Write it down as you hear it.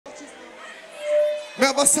I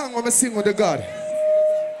have a song when I sing with the God.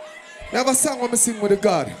 I have a song when I sing with the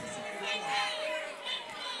God.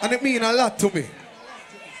 And it means a lot to me.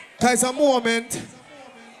 There's a moment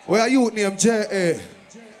where a youth named J.A.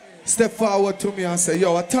 step forward to me and say,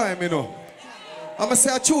 yo, a time, you know. I'm going to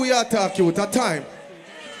say, a true you talk, youth, a time.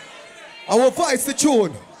 I will voice the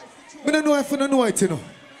tune. I don't know if I don't know it, you know.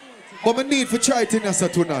 But I need to try it in us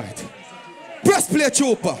tonight. Press play,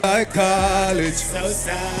 trooper. I call it so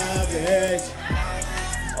savage.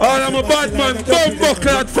 Oh, I'm a bad man, bumbo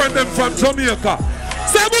clad friend them from Jamaica.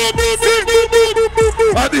 Say boom, boom, boom, boom, boom, boom, boom,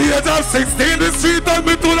 boom. At the age of 16, the street and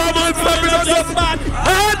me to the man slapping a just man.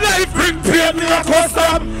 Hard life bring pain, me a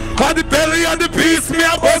custom. At the belly and the peace, me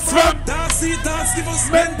a bust from. Dance, give us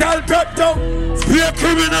mental breakdown. Play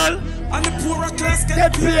criminal. And the poorer class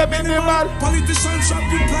get play minimal. Politicians shop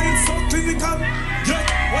implying so clinical. Yeah,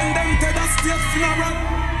 when them dead a state funeral.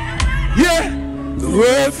 Yeah, the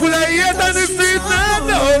world full of hate on the streets now.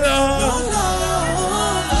 No.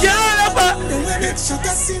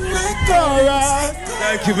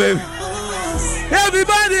 Thank you, baby.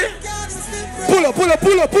 Everybody, pull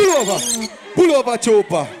over. Pull over,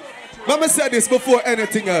 Chopa. Let me say this before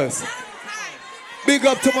anything else. Big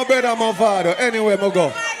up to my brother Mavado. Anywhere I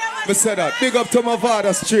go, I say that. Big up to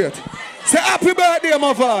Mavado straight. Say happy birthday,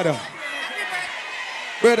 Mavado.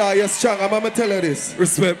 Brother, you're strong. I'm going to tell you this.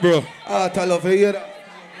 Respect, bro. I love you. Hear that?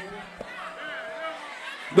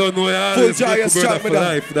 Don't know you always make brother for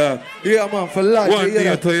life, dog. Yeah, man, for life. One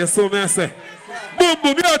day to you, so me I say. Boom,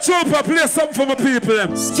 boom, yo, Chopa, play something for my people,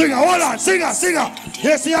 them. Singer, hold on, singer.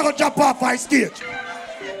 Yes, you're going to jump off my stage.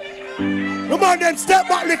 Come on, then step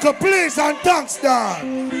back, little, please, and thanks, dog.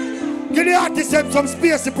 Give the artists them some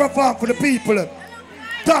space to perform for the people.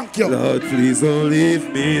 Thank you. Lord, please don't leave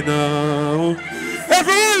me now.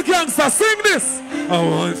 Every real gangster, sing this. I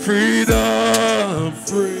want freedom.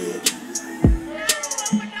 Free.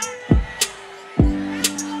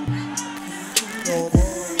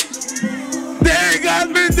 They got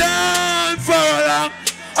me down for long.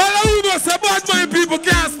 All I know say bad mind people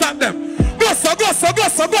can't stop them. Gossa.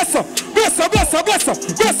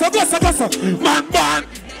 Man, ban.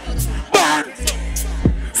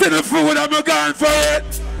 See the food I'm going for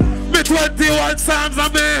it. Me 21 Psalms a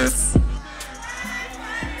miss.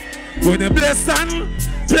 When they bless and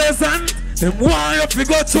pleasant, them want you to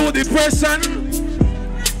go through depression.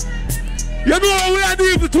 You know how we are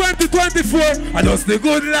doing for 2024. And just the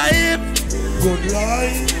good life. Good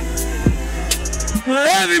life.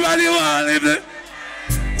 Everybody want to live it.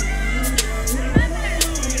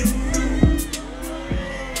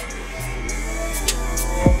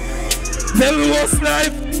 Tell me what's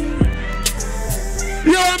life.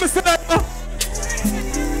 You want me to say that?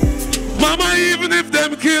 Mama, even if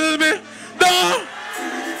them kill me, no.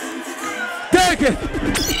 Take it.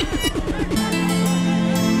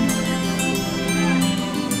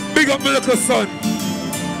 Big up my little son.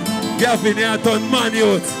 Gavin, you turn man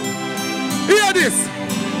youth. Hear this.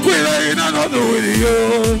 We're in another with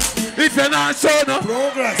you. If you're not sure, no.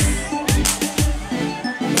 Progress.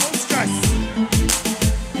 No stress.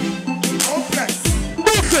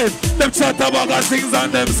 Brooklyn, them chatterbox things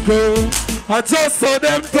on them screw. I just saw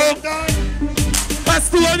them come. I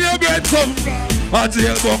stole your bread come. I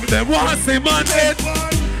jailbug them want see man head.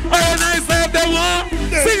 And I said them want.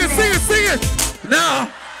 Sing it. Now.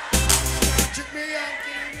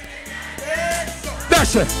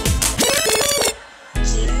 Dash it.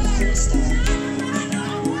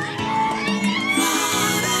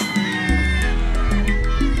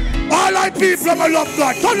 All I people, I love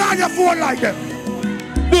God. Turn on your phone like them.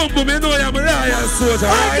 Boom, boom, you know I'm a loyal soldier,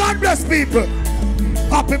 right? God bless people.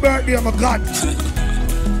 Happy birthday, my God.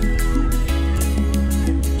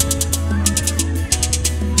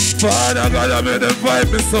 Father God, I made them fight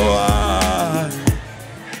me so hard.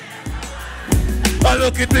 I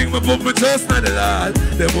look at things, me put me trust in the Lord.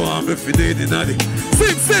 They want me for dating, daddy.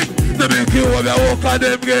 Sing. They make you over walk on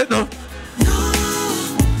them get no.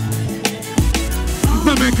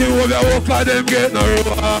 They make you over walk on them get no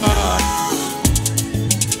reward.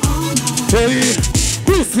 Hey,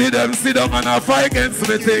 you see them sit down and I fight against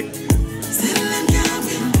me thing.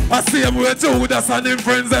 I see them with Judas and them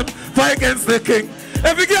friends them fight against the king.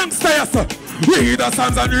 Every gangster, yes, sir. We hear the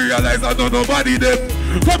songs and realize I know nobody them.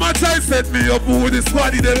 Come and try set me up with this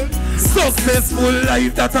body them. Successful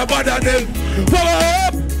life that I bother them. Power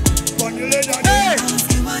up! Hey!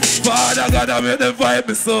 Father God, I made them fight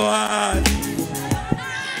me so hard.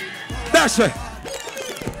 Dash it.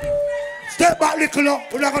 Step back little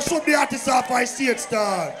up. We're not going to show the artist off by stage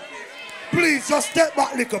star. Please, just step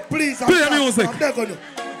back little. Please. Play music. I'm begging you.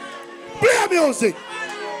 Play music.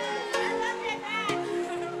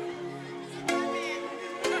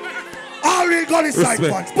 real gully side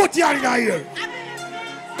ones. Put your hand in here.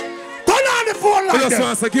 Turn on the phone like I just that.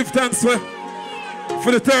 want to give thanks for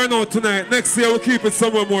the turnout tonight. Next year we'll keep it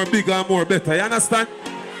somewhere more bigger and more better. You understand?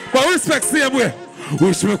 But respect same way.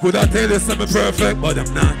 Wish me could have tell you something perfect, but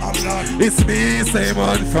I'm not. I'm not. It's me, same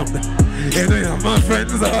one from the. You know, my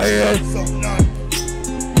friends are here.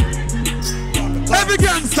 Every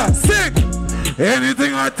gangster, sing.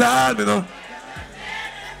 Anything at all, you know.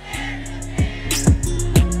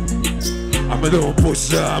 I don't push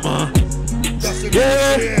drama.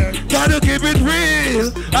 Yeah, gotta keep it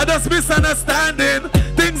real. I just misunderstanding.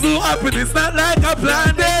 Things will happen, it's not like I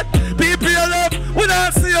planned it. People you love, we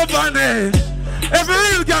don't see you vanish. Every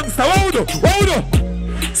real gangster, what do?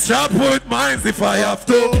 Sharp with minds if I have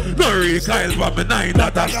to. No recoil from me nine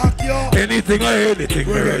that anything or anything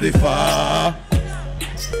we're ready for.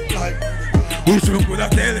 Which we could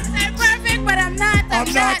have tell it. I'm perfect, but I'm not.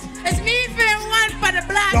 I'm not. It's me feeling one for the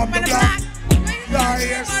black, from for the black. black. Now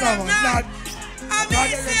here's someone not. I'm me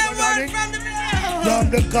feeling one from the black. From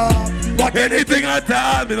the car. What anything at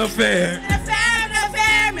all, me no fair. Me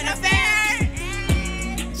no fair.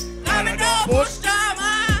 I'm a no push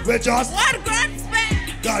drama. We just What grand spend?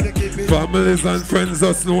 gotta keep it. Families and friends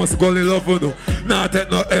just know what's going love you know. Now take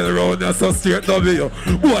no L round you so straight W.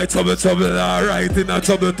 Boy trouble, alright in a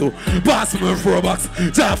trouble too. Pass me a 4 box,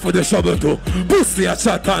 job for the trouble too. Pussy a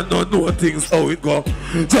chat and not know things how it go.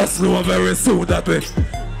 Just know very soon that way.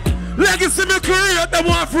 Legacy me career, them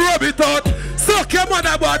want to rub it out. Suck your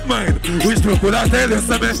mother bad mind. Wish me could have tell you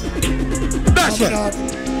something. Dash it.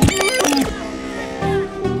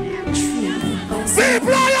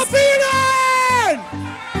 People are you feeling?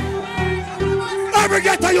 Every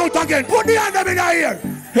get a youth again. Put the hand in the ear.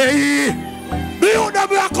 Hey. The youth them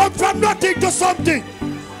will come from nothing to something.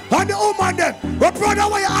 And the woman them, we brother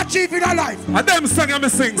what you achieve in a life. And them song I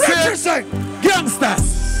sing. Say,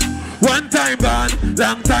 gangsters. One time gone,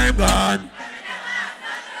 long time gone.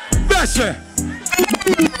 Dash it.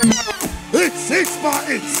 It's for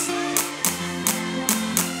it's.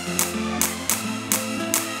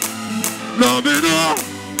 No, me know.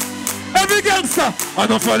 Every gangster, I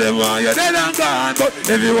know for them one, you're dead and gone. But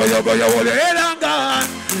everywhere you go, you hold your head and gone.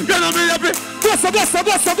 You know me happy. Gossa.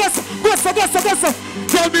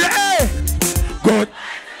 Tell me, hey. Good.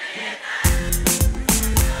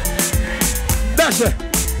 Dash it.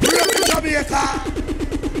 Jamaica.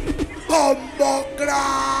 Bumbo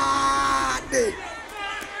glad.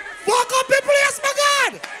 Fuck up the place, my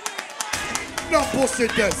God. No pussy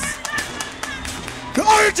this. The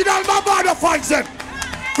original Mavado fans them.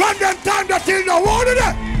 From them time that till now, what are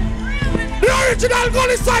they? The original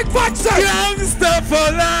gully side fans them. Gangster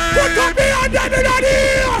for life. Put up the hand in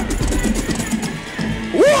here.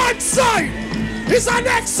 One side is the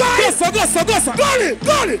next side. Gossa. Gully.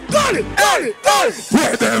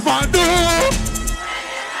 What them a do?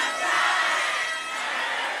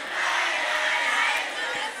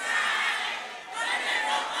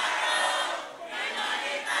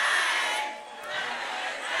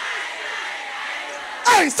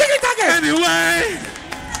 Hey, sing it again. Anyway.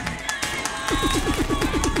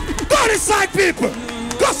 Gully side people.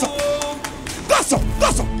 Gossa.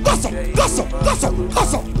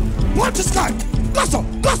 Watch the sky. Gossa.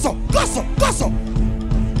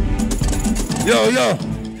 Yo.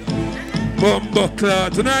 Bumbo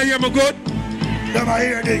cloud. Tonight you me good? Them I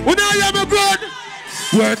hear thing. When I am a good,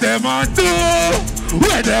 where them a do?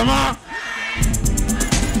 Where them a?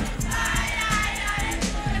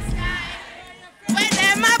 When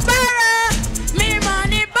them a borrow, me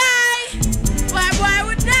money buy. Boy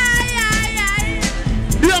would die.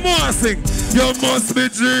 You must sing. You must be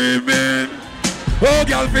dreaming. Oh,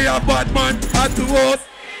 girl, be a bad man at the house.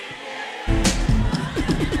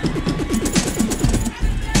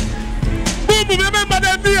 Boom, remember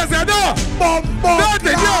them days, you know? Don't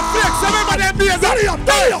take your flex, remember them days. Hurry up.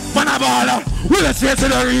 Man a baller, with a straight to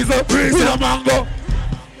the reason, with a mango.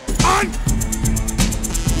 And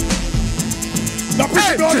the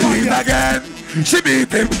Hey, people she don't beat want again. She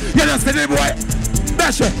beat him. You just see the boy.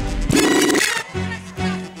 Dash it.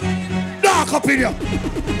 Dark opinion.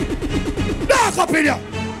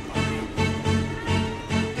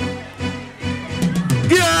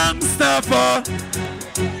 Gangsta for.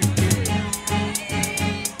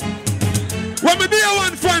 When me dear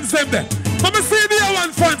one fans them there. When me see dear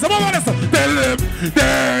one fans, I'm going to tell them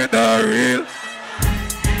they're the real.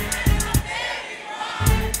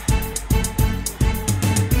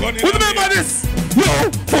 Remember this? Yo,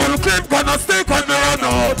 full clip gonna stick on me run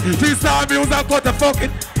out. This time music got the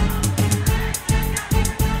fucking.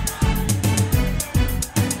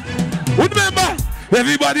 Remember,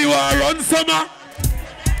 everybody want run summer.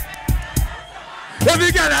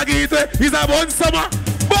 Every girl I get it is a one summer.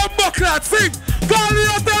 Bumbo clat, sing. Call me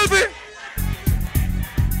or tell me.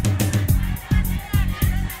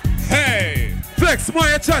 Hey. Flex,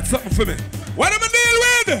 why you chat something for me? What am I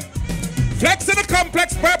deal with? Flex in the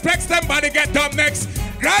complex, perplex, them body get done next.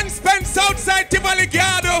 Grand Spence outside Tivoli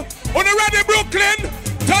Gardo. On the ready Brooklyn,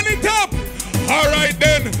 turn it up. Alright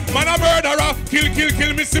then, man a murderer.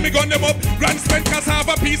 Kill, me see me gun them up. Grand Spence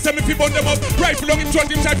cassava piece, me fi bun them up. Rifle on him, shot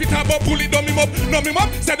him, try fi tap up. Bully dumb him up, numb him up.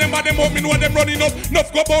 Send them bad them up, me know them running up.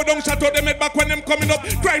 Nuff go bow down, shut out them head back when them coming up.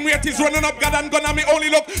 Crime rate is running up, God and gun on me only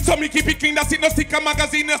look. So me keep it clean, that's it, no stick a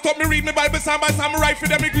magazine. No stop me read me Bible, Psalm by Psalm, rifle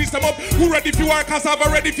them, me grease them up. Who ready fi war cassava,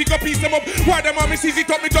 ready fi go piece them up. Why them on me seize it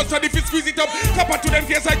up, me just ready fi squeeze it up. Copper to them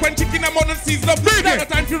face like when chicken and mutton season up. Not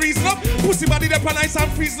time fi reason up. Pussy body them pan ice and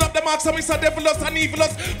freezing up. Them marks on me so devil us and evil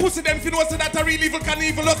us. Pussy them fi know so that a real evil can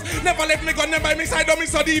evil us. Never let me gun them by me side on me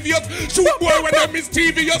so devious. Shoot boy when them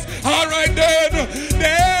mischievous. Alright then,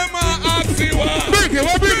 them are axi one. Bring it,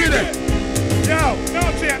 what bring it then? Yo, no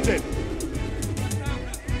change it.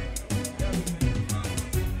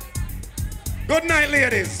 Good night,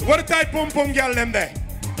 ladies. What a tight pum pum girl them there.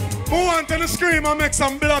 Who want to scream and make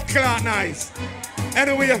some blood clot nice?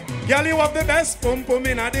 Anyway, girl, you have the best pum pum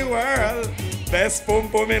in the world. Best pum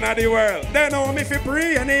pum in the world. They know me fi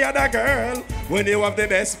free any other girl. When you have the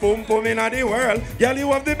best pum pum in the world, girl, you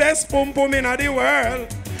have the best pum pum in the world.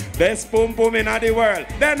 Best pum pum in the world.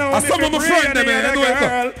 They know me fi free any other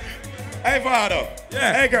girl. Hey, Vado.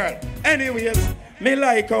 Yeah. Hey, girl. Anyways, me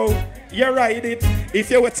like how you ride it. If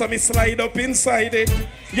you wet, so me slide up inside it.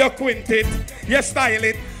 You quint it. You style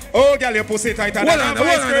it. Oh, girl, your pussy tight and Hold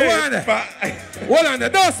on there.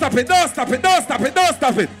 Don't stop it.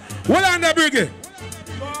 Hold on there, Briggy.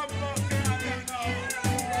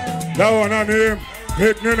 That one on him.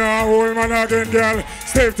 Hit me now, old man again, girl.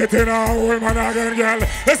 Safety in a old man again, girl.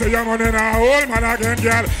 Let's say your money now, old man again,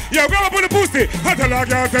 girl. Yo, grab up on the pussy. Until I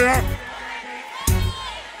get there.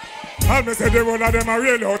 I'll me say the one of them are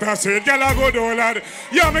real out of shit. Girl, I go do lad.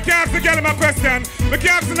 Yo, me can't ask the girl my question. Me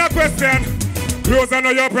can't ask no question. Clothes I know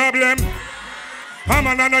your problem.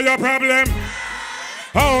 Hammer I know your problem.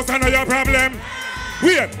 House I know your problem.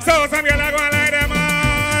 Wait, so some girl are going like them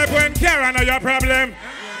up. When care I know your problem.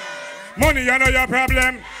 Money I know your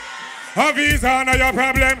problem. A visa I know your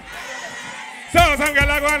problem. So some girl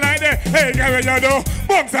are going like that. Hey, girl, what you do?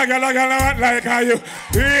 Bumps a girl are going like how you.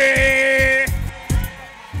 Yeah.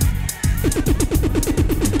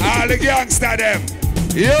 All the gangster them.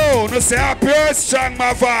 Yo, no say a pure strong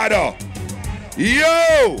Mavado.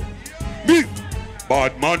 Yo, big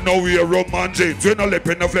bad man, now we are Roman jeans. We no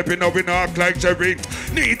lipping, no flipping, no we no act like Jerry.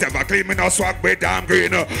 Neat ever clean, me no swag with damn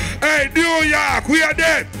green. Hey, New York, we are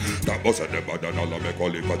dead. That was a never done all of me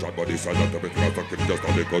calling for John Body Son of the Midwest. I can just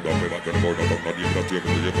only go down with the board of the industry.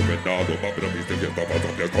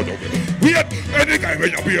 We had any guy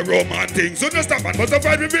when you be a Roman thing. So no stop and must have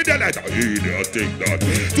fight with the light. I just think that.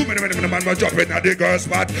 Too many man were jumping at the girl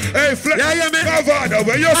spot. Hey, Flex, yeah, man. Mavado,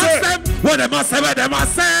 where you say? What they must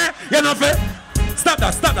say, you know, stop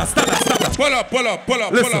that.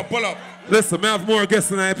 Pull up. Listen, I have more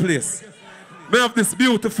guests in my place. I have this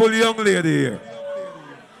beautiful young lady here.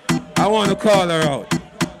 I want to call her out.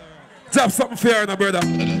 Drop something fair now, brother.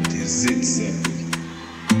 New York,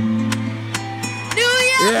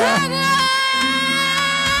 yeah.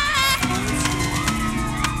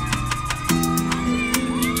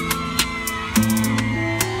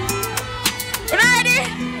 Ready?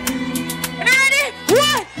 1,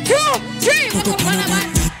 2, 3.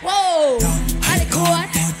 Whoa, I court.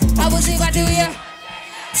 I was about to hear.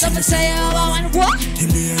 Something say I want what?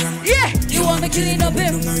 Yeah, you want me clean up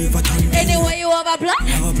him. Anyway, you have a block.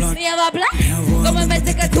 Me have a block. Come and make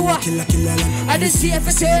a tour. I just see if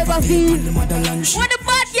it's ever feel. What the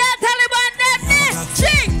bad girl Taliban that there?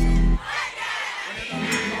 Sing.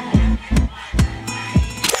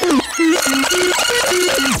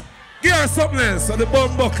 Give her something else so the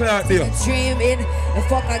bum buckle out there. Dreaming, the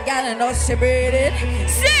fuck I got and not she breathing.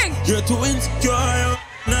 Sing. You're too insecure.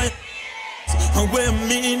 And where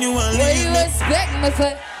me and you are what you leaving. expect me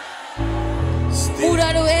for? Who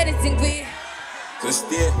don't do anything for you? Just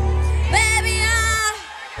there. Baby,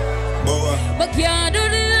 Boy. but can't do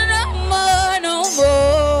this no more.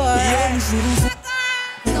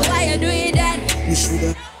 So why you doing that? You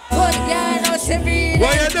shoulda. But can't not she breathing.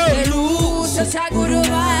 What you do? You lose such a good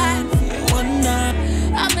man. One night.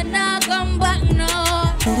 I'm not come back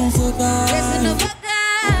now. Don't forget. Listen to fuck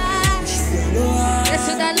up.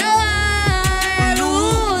 Listen to lower.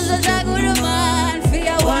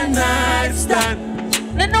 One night stand.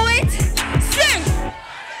 No, wait. Sing.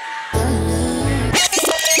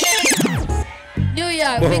 New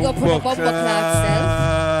York, big up on the bumper clad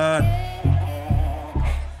self.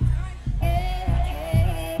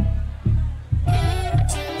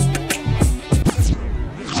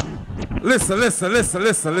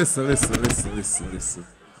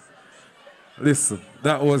 Listen.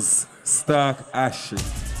 That was Stark Ashy.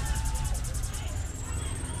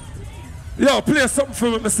 Yo, play something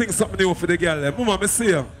for me, sing something new for the girl. Mama, me see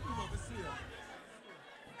you.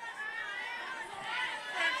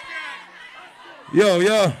 Yo.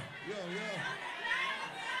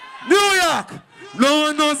 New York! No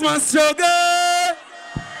one knows my struggle!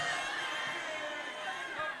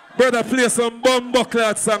 Brother, play some bumbo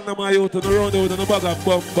clad song to my youth on the road with a bag of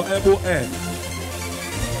bumbo.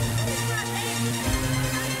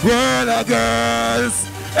 World of girls!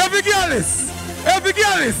 Every girl is!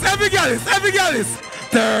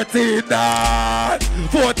 13 down,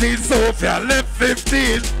 14 Sophia, left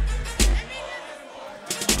 15.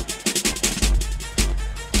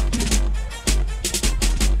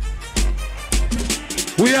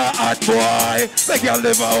 We are hot boy, the girl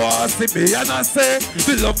never want to see me and I say,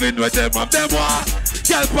 we loving with them and them want.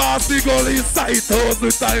 Girl pass the goal inside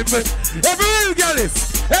 1,000 times. Every real girl is.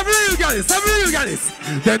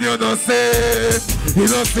 Then you don't say, you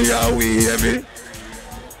don't see how we heavy.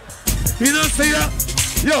 You don't see that?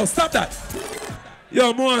 Yo, stop that. Yo,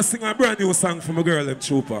 I want to sing a brand new song for my girl, them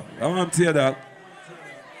Trooper. I want to hear that.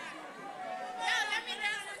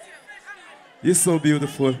 You're so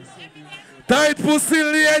beautiful. Tight pussy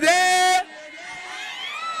lady.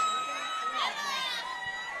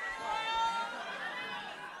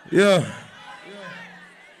 Yo,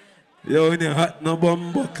 in your hot no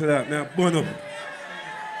bumbo clap, now burn up.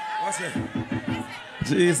 What's that?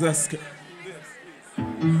 Jesus.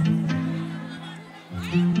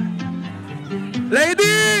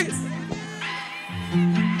 Ladies!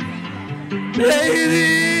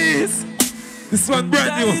 This one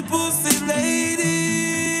brand new.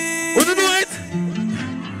 Wanna know it?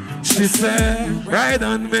 She said, ride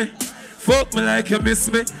on me. Fuck me like you miss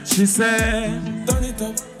me. She said, turn it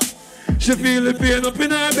up. She feel the pain up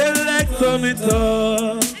in her belly like turn it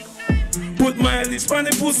up. Put my lips on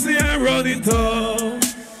the pussy and run it up.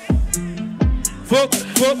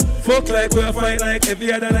 Fuck like we a fight like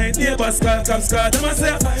every other night. Neighbors call, cops call. Them a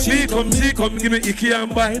say, she come, give me icky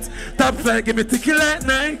and bite. Top flight, give me ticky like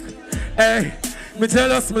Nike. Hey, me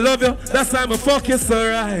jealous, me love you. That's why me fuck you so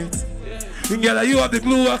right. Girl, you have the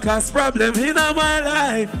glue cause problem in my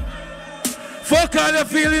life. Fuck all your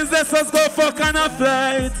feelings, let's just go fuck on a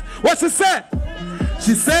flight. What she said?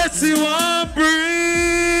 She said she won't breathe.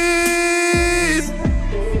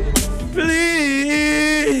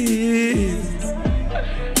 Please.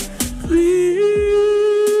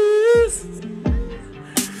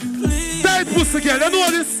 Tight pussy girl, you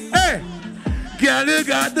know this? Hey. Girl, you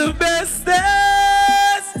got the bestest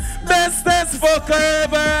fucker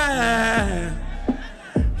ever.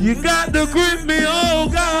 You got to grip me, oh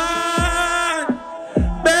God.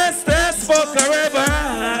 Bestest fucker ever.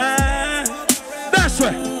 That's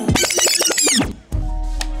right.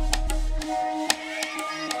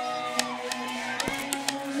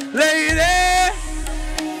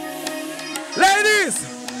 Ladies,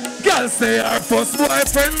 girl say her first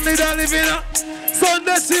boyfriend need a living up.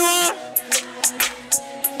 Sunday she want.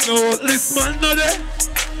 No, this man no there.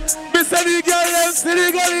 Me say the girl them see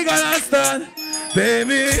the girl gonna stand.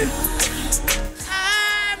 Baby,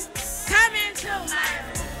 I'm coming to my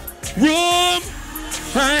room.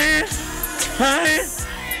 Hi.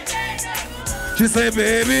 She say,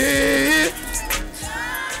 baby,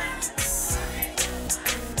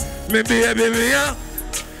 me baby,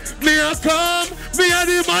 me a come, me a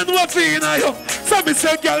the man who feel you. So me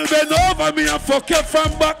say, girl, bend over, me a fuck you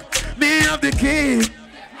from back. Me have the key.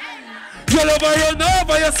 You love her, you know,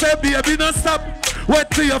 but you say, baby, no stop. Wet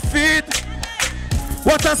to your feet.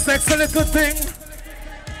 What a sexy little thing.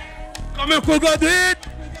 Come here, could go do it.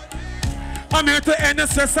 I'm here to end the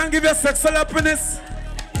stress and give you sexual happiness.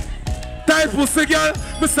 Tight pussy girl,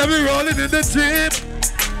 me say we rolling in the Jeep.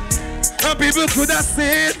 And people could have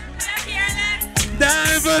seen.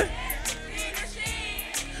 Dive.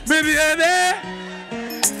 Maybe baby.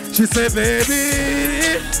 She say,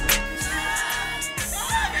 baby.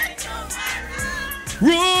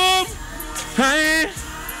 Room. Hi.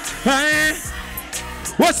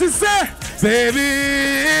 What she say?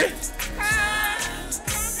 Baby.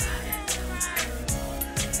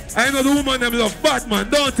 I know the woman them love Batman,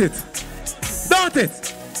 don't it? Don't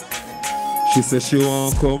it? She said she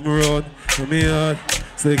won't come round to me yard.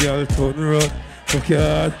 Say girl turn round, fuck your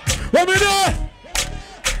heart. What me do?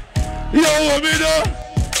 Yo, what me do?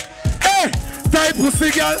 Hey, tight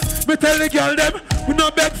pussy girl. Me tell the girl them, we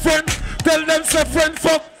no beg friend. Tell them say friend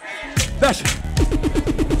fuck. Dash.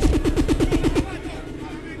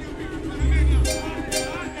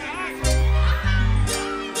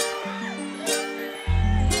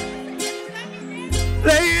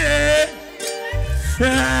 Lady.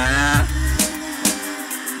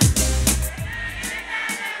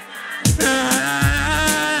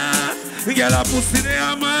 We got a pussy in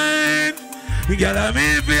your mind. We got a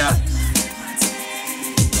me for ya.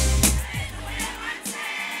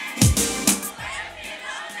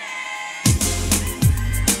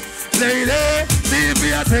 Lady, me for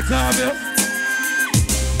ya take off you.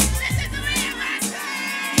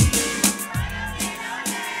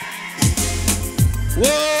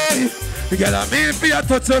 Whoa, we got a me for ya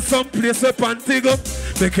touch us someplace up and dig up.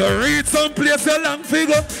 Make you read someplace a long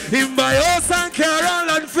figure. In my house and car and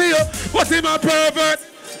land for you. But him a pervert.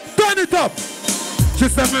 Turn it up. She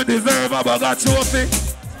said me deserve a bag of trophy.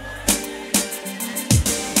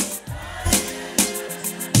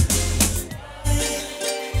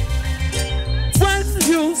 When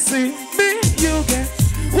you see me, you get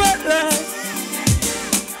what love.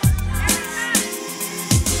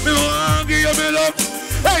 Me want give you me love.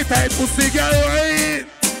 Hey, type pussy girl, right?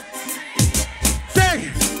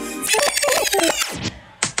 Say.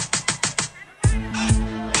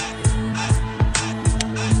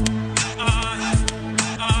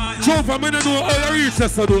 Jump, I'm gonna do all the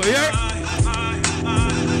research to do, yeah?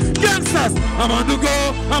 Gangsters, I'm on the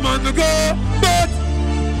go, but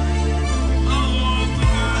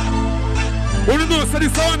you know, so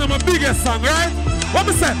this is one of my biggest songs, right? What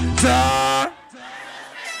me say? Ja.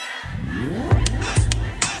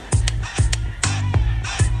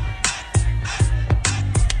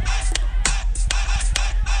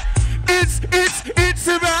 It's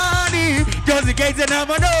a Ronnie. Just in case you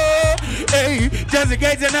never know. Hey, just in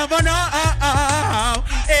case you never know.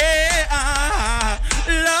 Hey,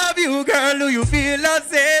 love you, girl. Do you feel the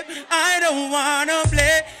same? I don't wanna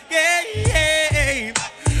play games.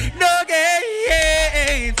 No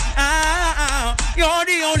games. You're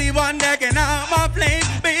the only one that can have my flame.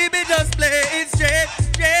 Baby, just play it straight.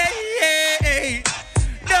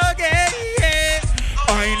 No games.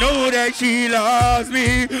 I know that she loves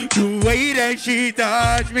me, the way that she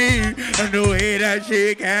touched me, and the way that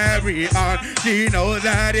she carry on. She knows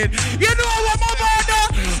that it. You know what,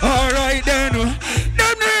 Mavado? Alright then.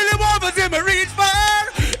 Them really want to see me reach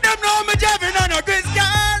far. Them know me driving on a Chris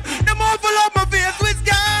car. Them all full of my face with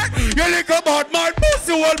scar. You lick about my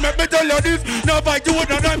pussy, well, make me tell you this. Now fight you with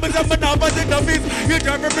no diamonds and now fight in the fist. You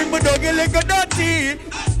try to bring me dog, you lick a dirty.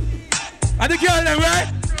 And the girl, them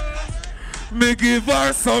right? Me give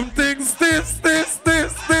her something stiff.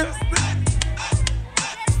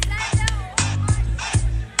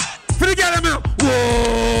 For the girl, man.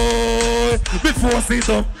 Whoa, before sit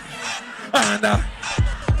up. And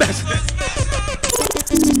that's it.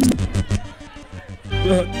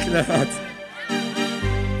 Blood clot.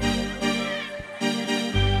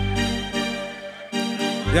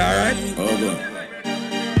 You alright? Oh, good.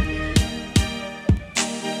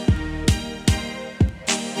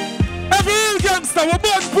 Gangster, we're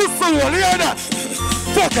born pussy, you hear that?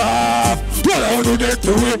 Fuck off! What I want to get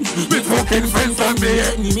to him? With fucking friends and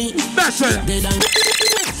me. That's it.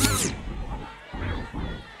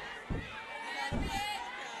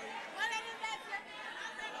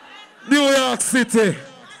 New York City.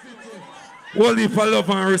 Whole heap of love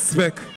and respect.